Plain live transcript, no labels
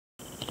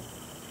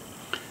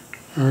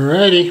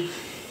Alrighty,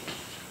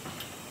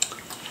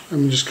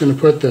 I'm just going to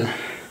put the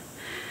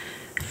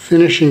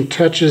finishing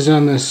touches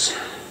on this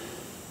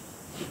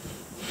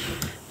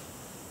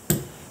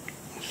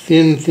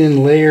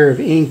thin layer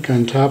of ink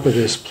on top of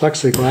this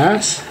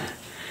plexiglass,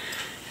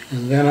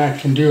 and then I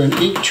can do an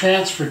ink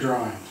transfer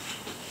drawing.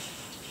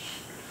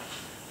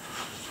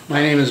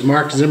 My name is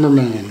Mark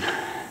Zimmerman, and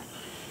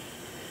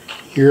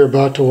you're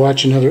about to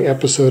watch another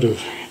episode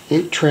of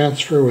Ink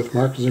Transfer with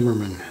Mark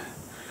Zimmerman,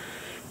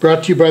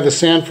 brought to you by the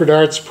Sanford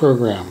Arts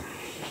program.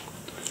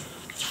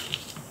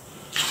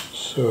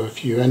 So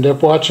if you end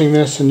up watching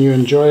this and you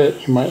enjoy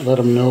it, you might let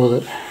them know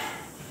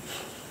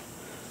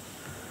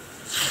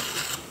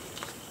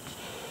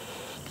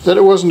that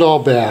it wasn't all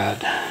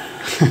bad.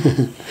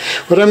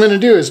 What I'm going to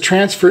do is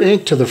transfer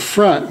ink to the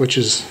front, which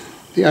is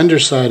the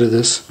underside of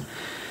this,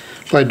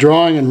 by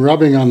drawing and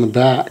rubbing on the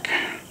back.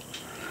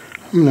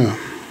 I'm going to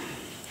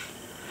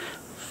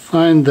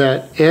find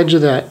that edge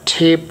of that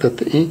tape that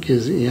the ink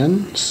is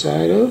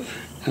inside of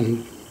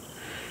and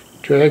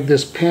drag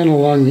this pen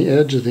along the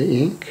edge of the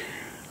ink,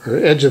 or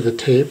edge of the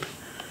tape,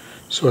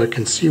 so I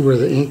can see where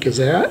the ink is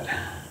at.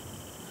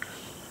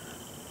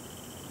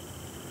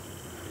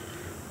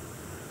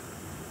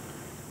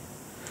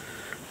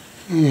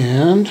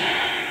 And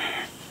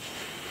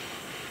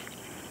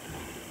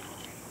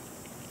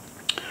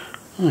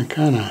I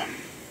kind of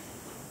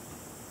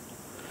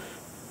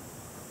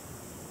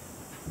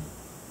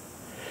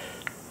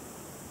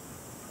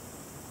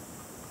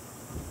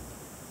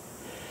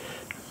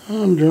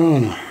I'm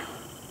drawing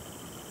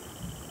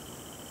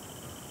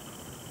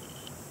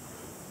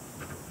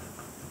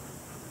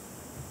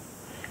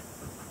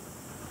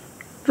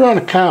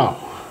a cow.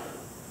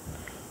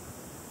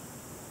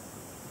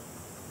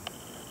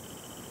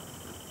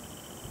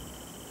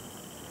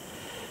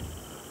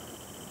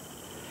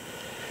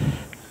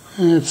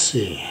 Let's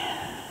see.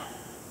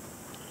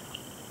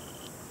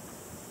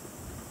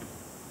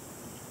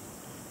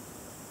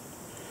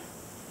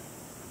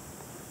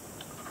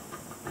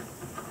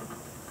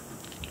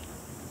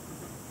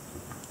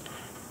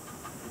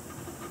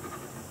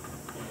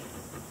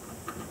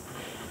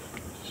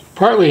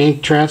 Partly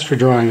ink transfer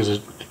drawing is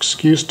an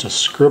excuse to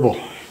scribble.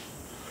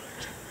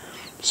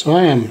 So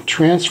I am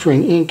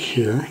transferring ink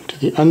here to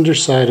the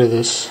underside of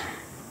this,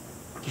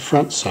 the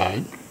front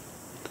side,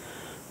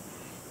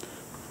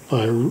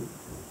 by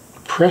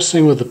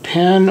pressing with a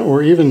pen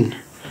or even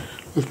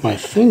with my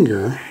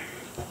finger,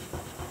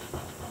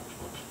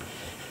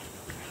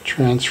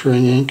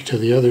 transferring ink to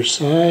the other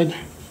side.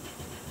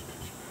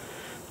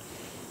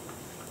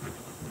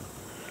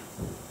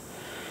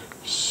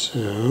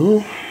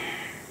 So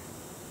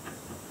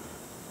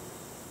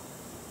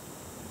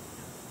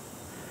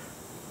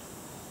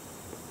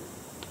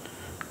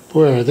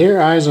boy, are there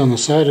eyes on the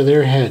side of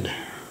their head.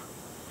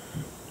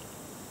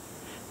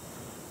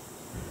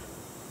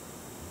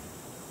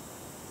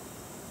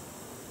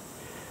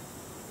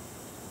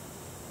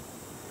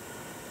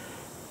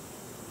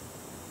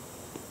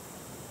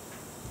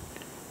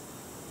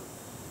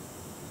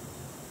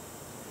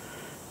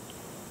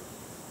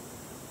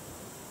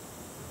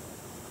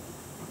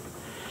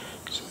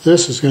 So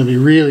this is going to be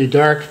really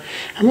dark.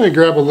 I'm going to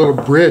grab a little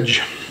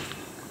bridge.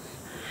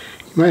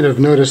 You might have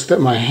noticed that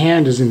my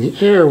hand is in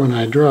the air when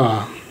I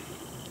draw.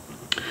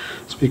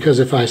 It's because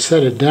if I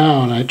set it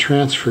down, I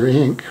transfer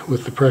ink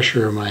with the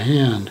pressure of my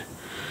hand.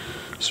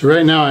 So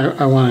right now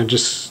I want to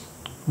just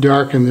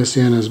darken this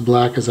in as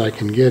black as I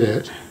can get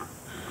it.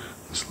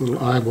 This little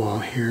eyeball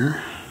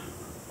here.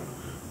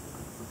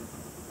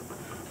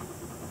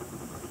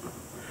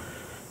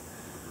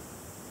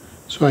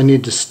 So I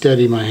need to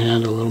steady my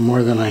hand a little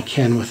more than I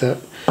can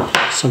without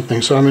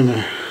something. So I'm going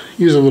to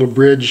use a little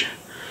bridge.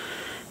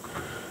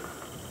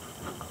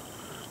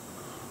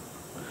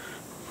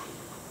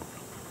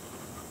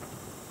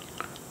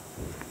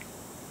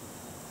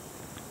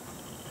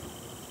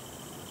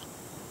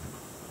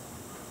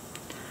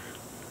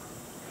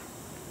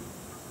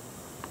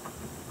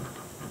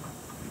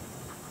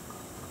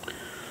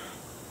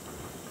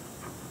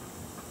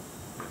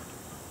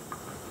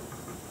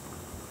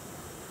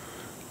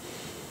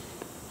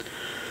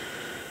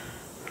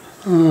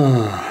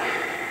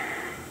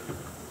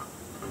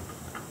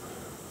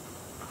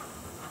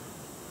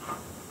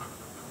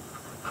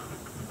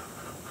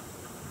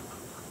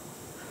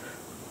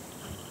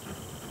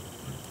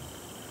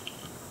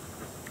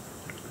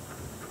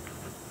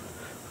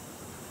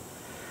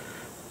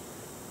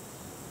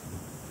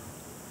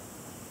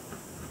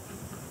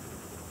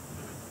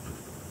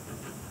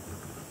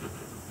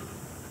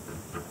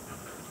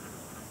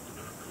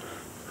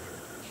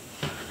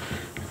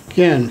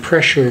 Again,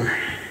 pressure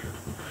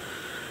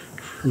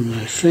from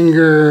my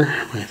finger,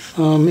 my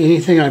thumb,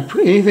 anything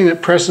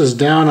that presses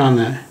down on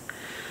the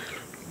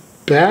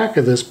back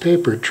of this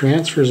paper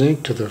transfers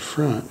ink to the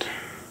front.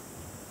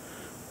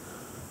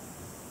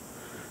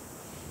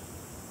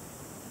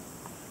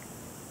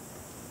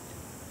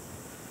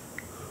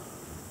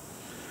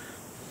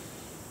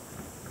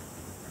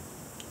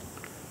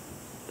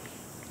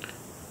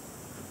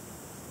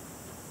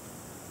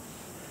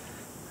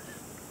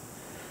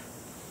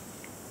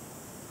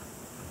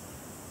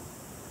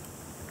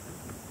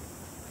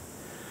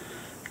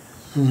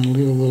 I'm going to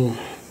leave a little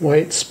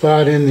white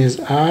spot in his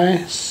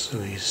eye, so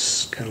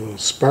he's got a little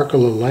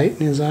sparkle of light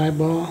in his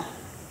eyeball.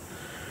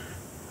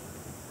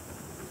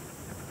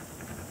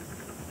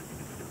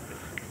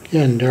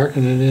 Again,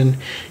 darken it in.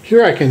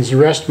 Here I can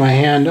rest my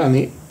hand on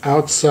the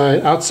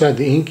outside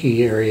the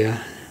inky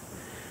area,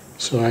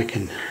 so I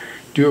can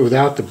do it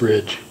without the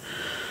bridge.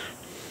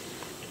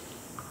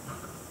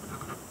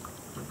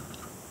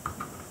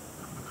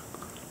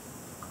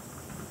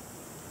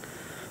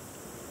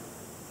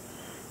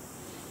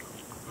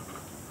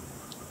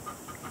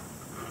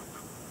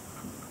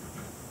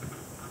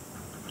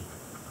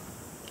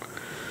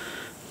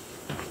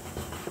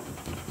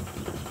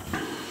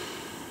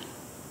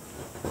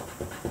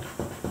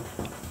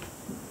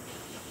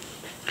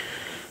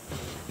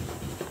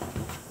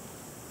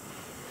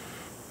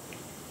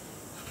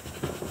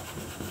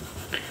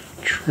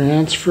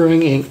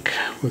 Transferring ink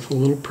with a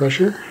little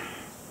pressure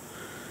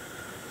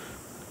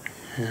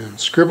and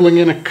scribbling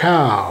in a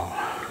cow.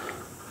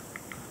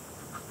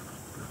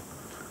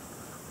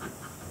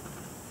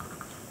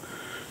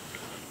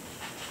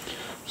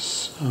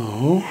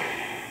 So,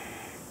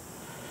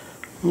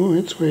 oh,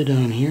 it's way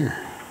down here.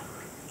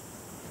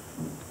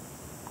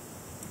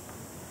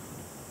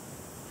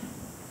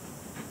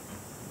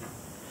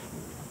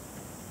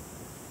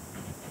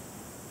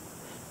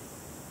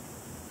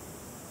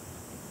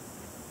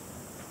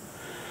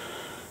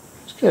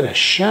 Got a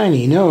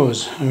shiny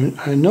nose.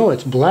 I know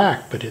it's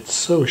black, but it's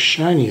so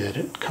shiny that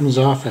it comes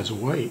off as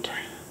white.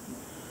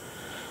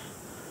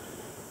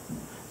 I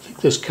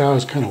think this cow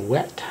is kind of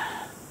wet.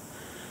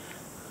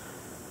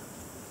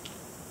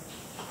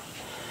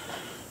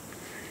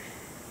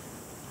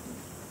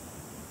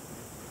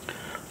 I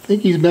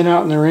think he's been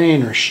out in the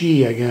rain, or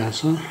she, I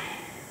guess, huh?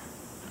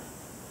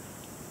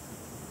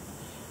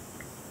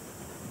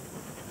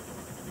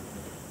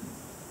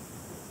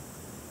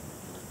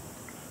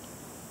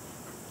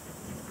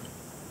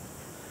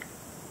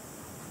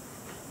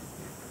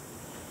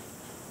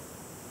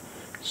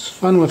 It's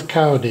fun with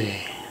Cow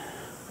Day.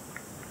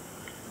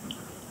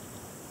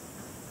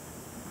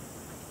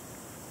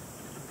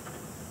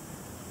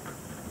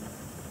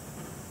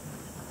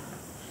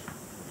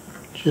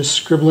 Just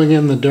scribbling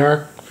in the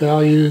dark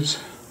values.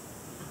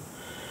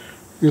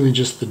 Really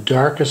just the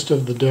darkest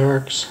of the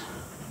darks.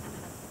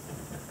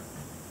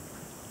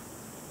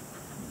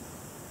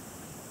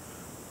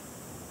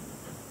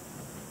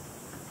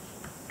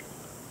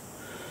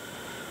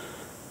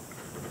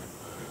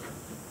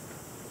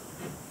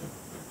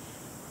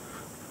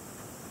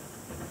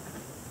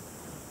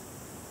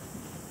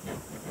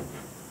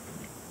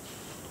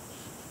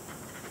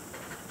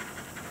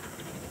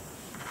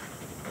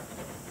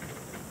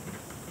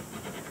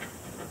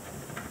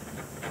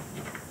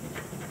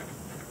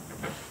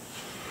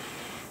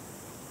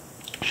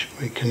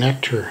 We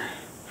connect her.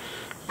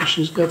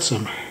 She's got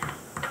some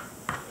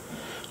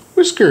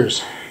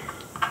whiskers.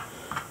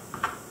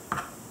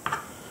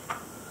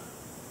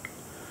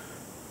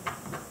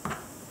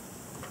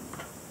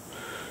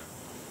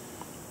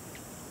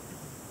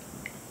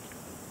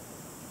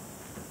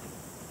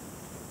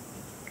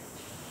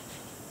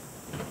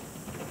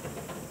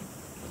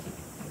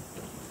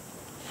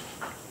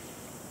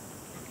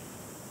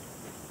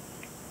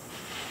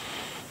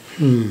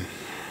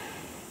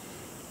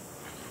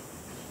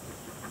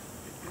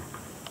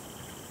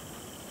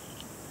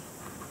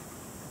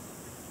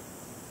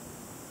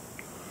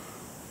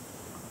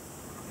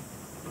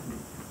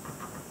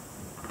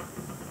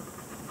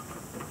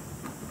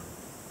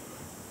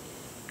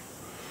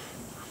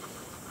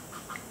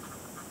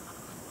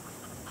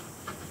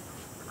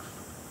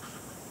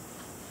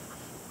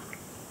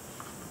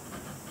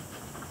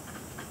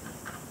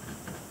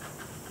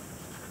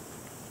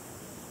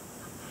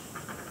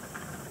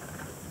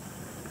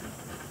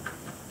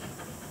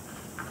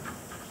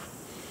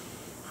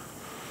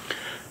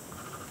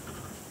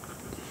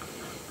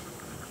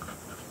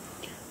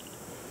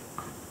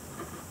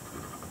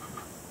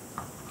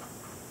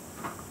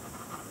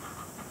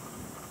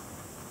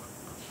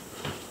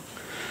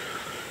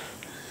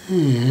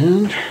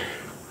 And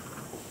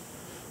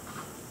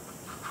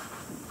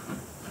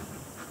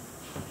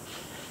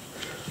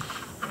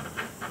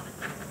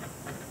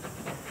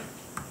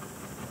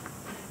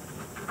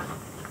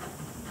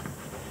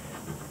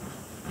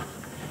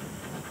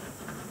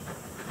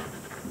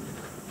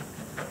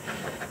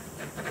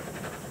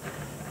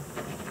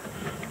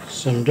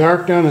some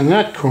dark down in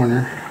that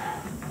corner.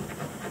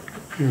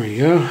 There we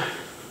go.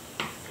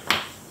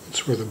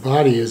 That's where the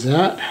body is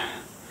at.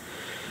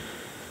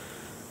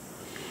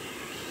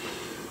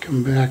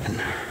 Come back and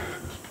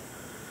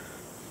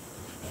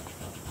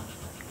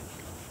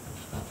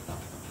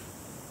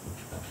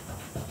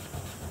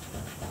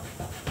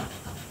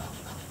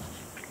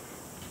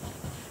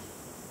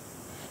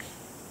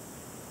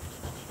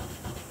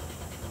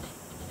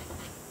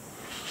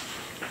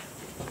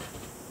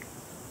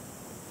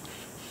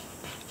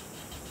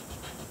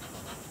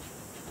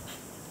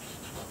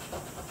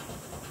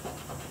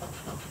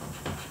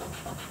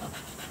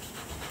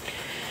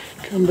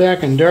come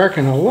back and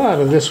darken a lot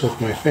of this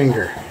with my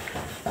finger.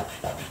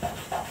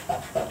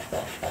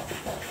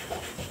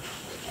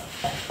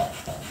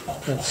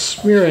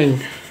 smearing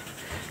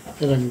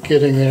that I'm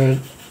getting there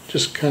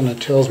just kind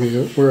of tells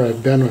me where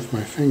I've been with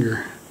my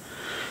finger.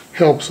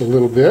 Helps a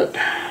little bit.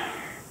 I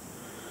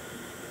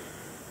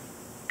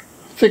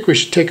think we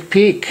should take a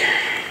peek.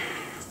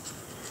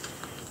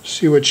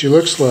 See what she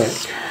looks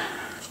like.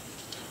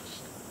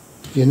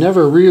 You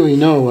never really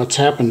know what's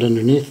happened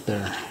underneath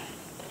there.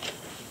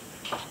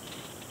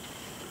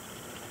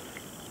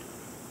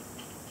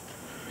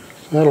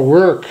 That'll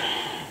work.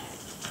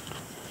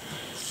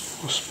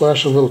 We'll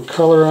splash a little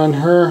color on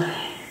her.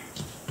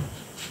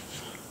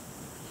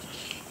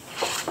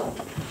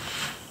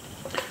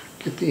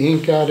 Get the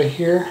ink out of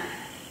here.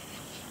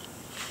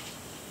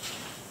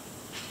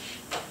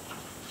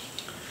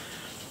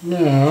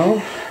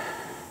 Now,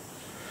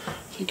 I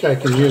think I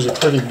can use a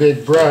pretty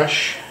big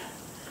brush.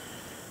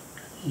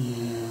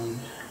 And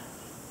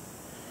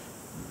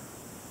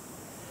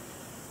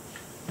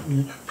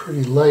get a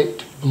pretty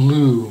light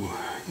blue.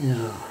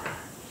 Yeah.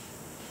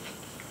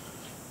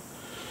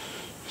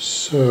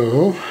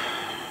 So,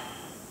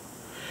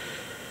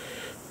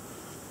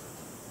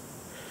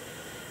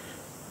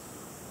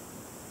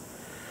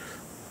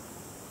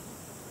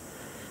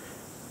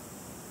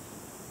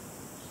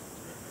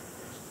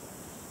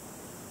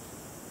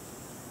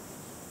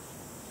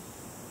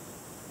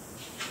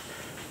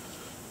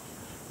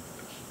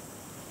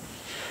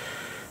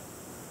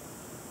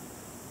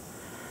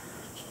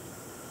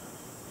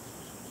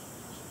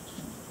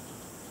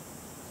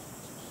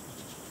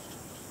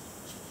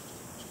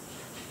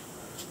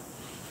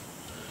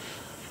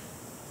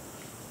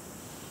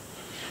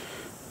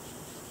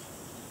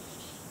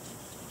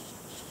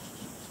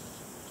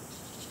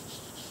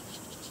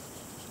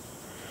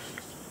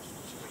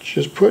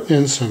 just putting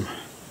in some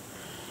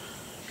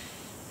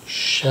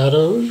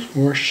shadows,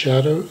 more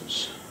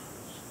shadows.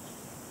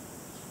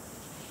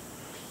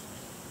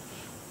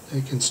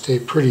 They can stay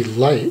pretty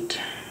light.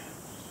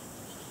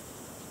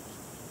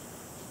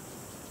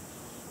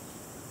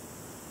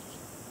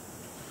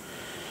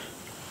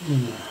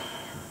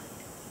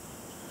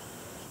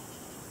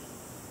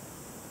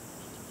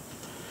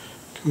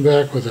 Come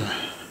back with a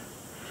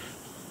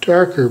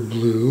darker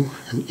blue,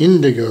 an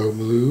indigo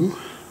blue.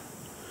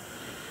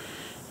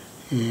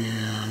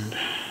 And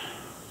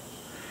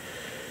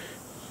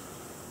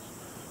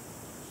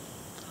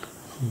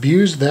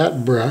abuse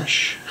that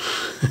brush.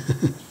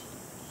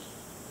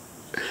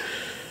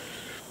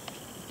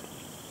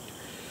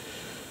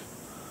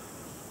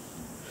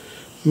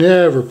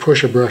 Never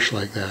push a brush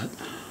like that.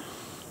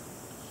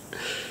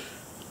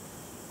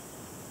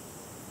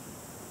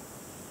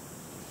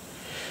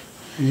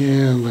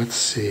 And let's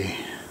see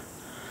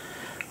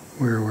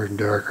where we're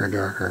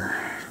darker.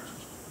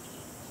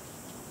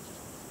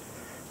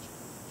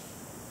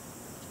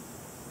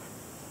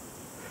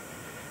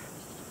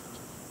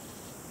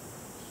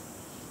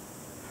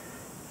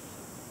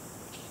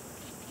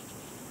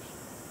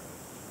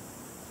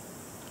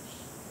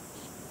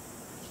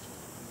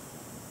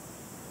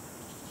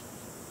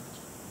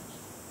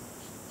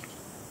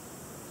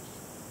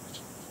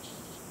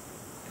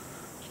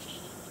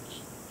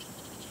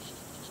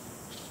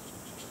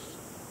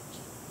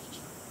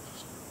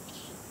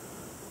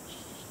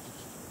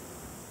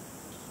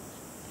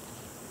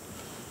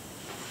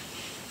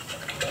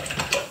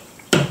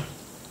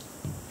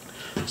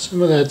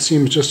 Some of that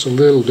seems just a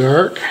little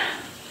dark.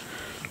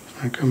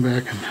 I come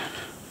back and I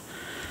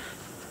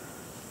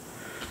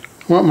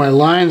want my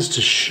lines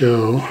to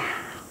show.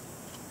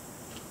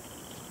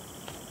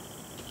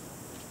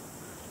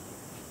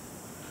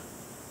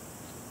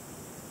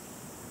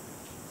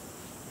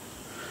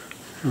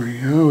 There we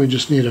go. We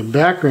just need a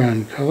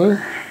background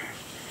color.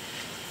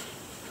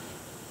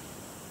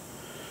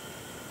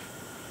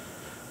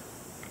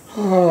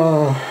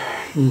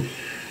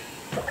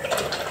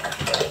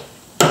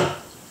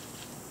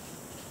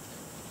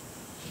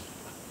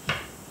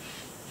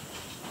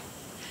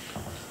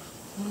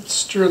 Let's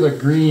stir the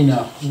green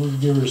up. We'll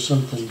give her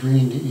something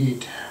green to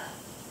eat.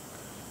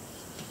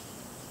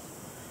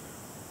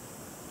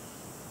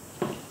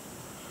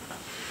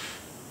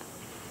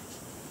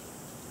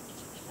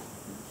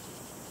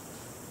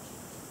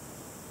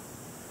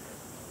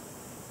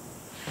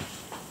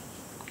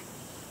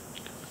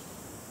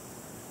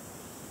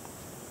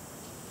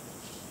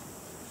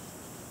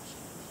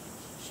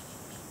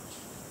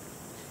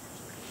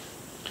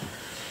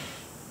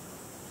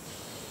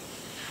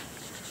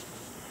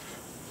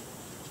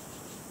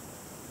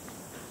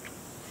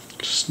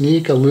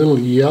 Sneak a little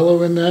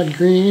yellow in that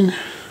green.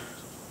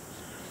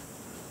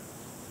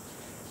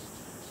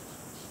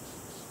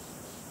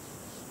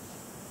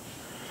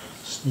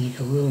 Sneak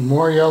a little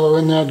more yellow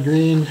in that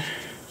green.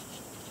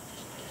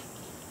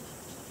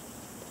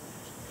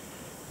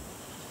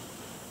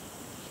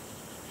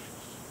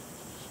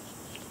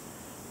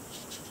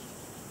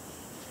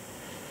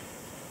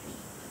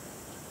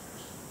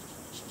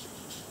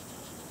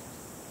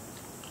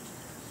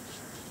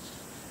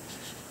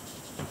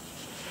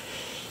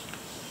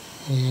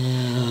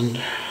 And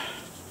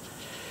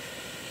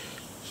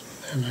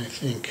then I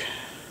think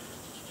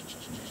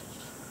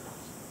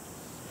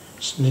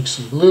sneak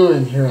some blue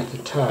in here at the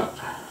top.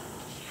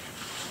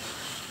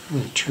 I'm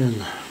going to turn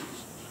the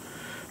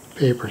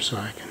paper so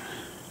I can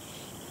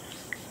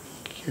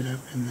get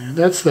up in there.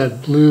 That's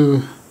that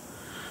blue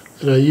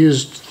that I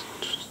used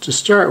to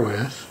start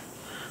with,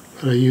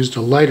 but I used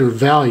a lighter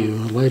value,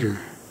 a lighter.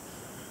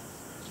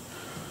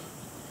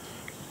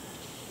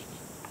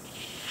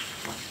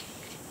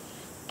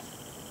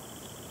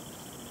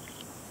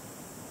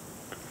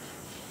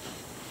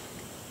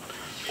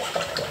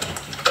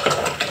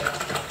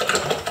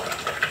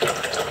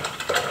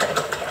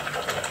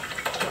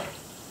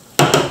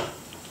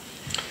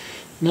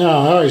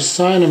 Now, I always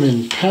sign them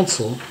in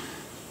pencil.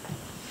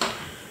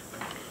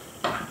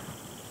 I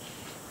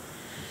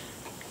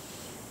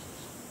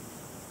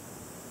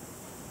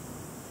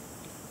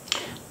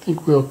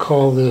think we'll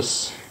call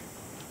this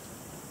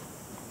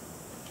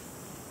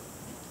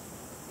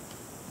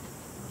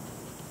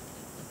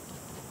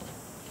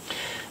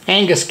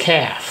Angus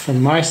calf,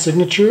 and my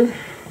signature,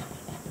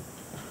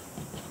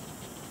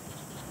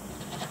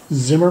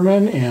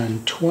 Zimmerman,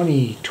 and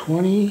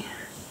 2020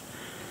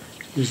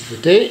 is the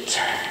date.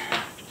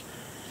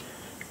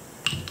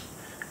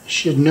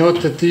 Should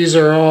note that these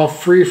are all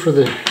free for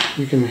the,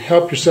 you can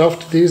help yourself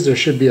to these. There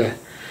should be a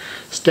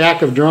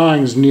stack of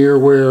drawings near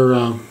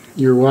where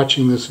you're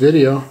watching this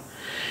video.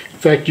 In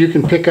fact, you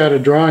can pick out a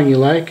drawing you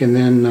like and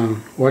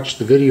then watch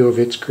the video of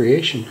its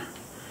creation.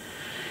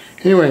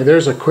 Anyway,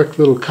 there's a quick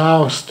little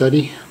cow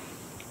study.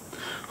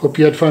 Hope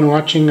you had fun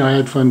watching. I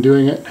had fun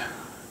doing it.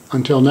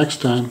 Until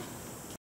next time.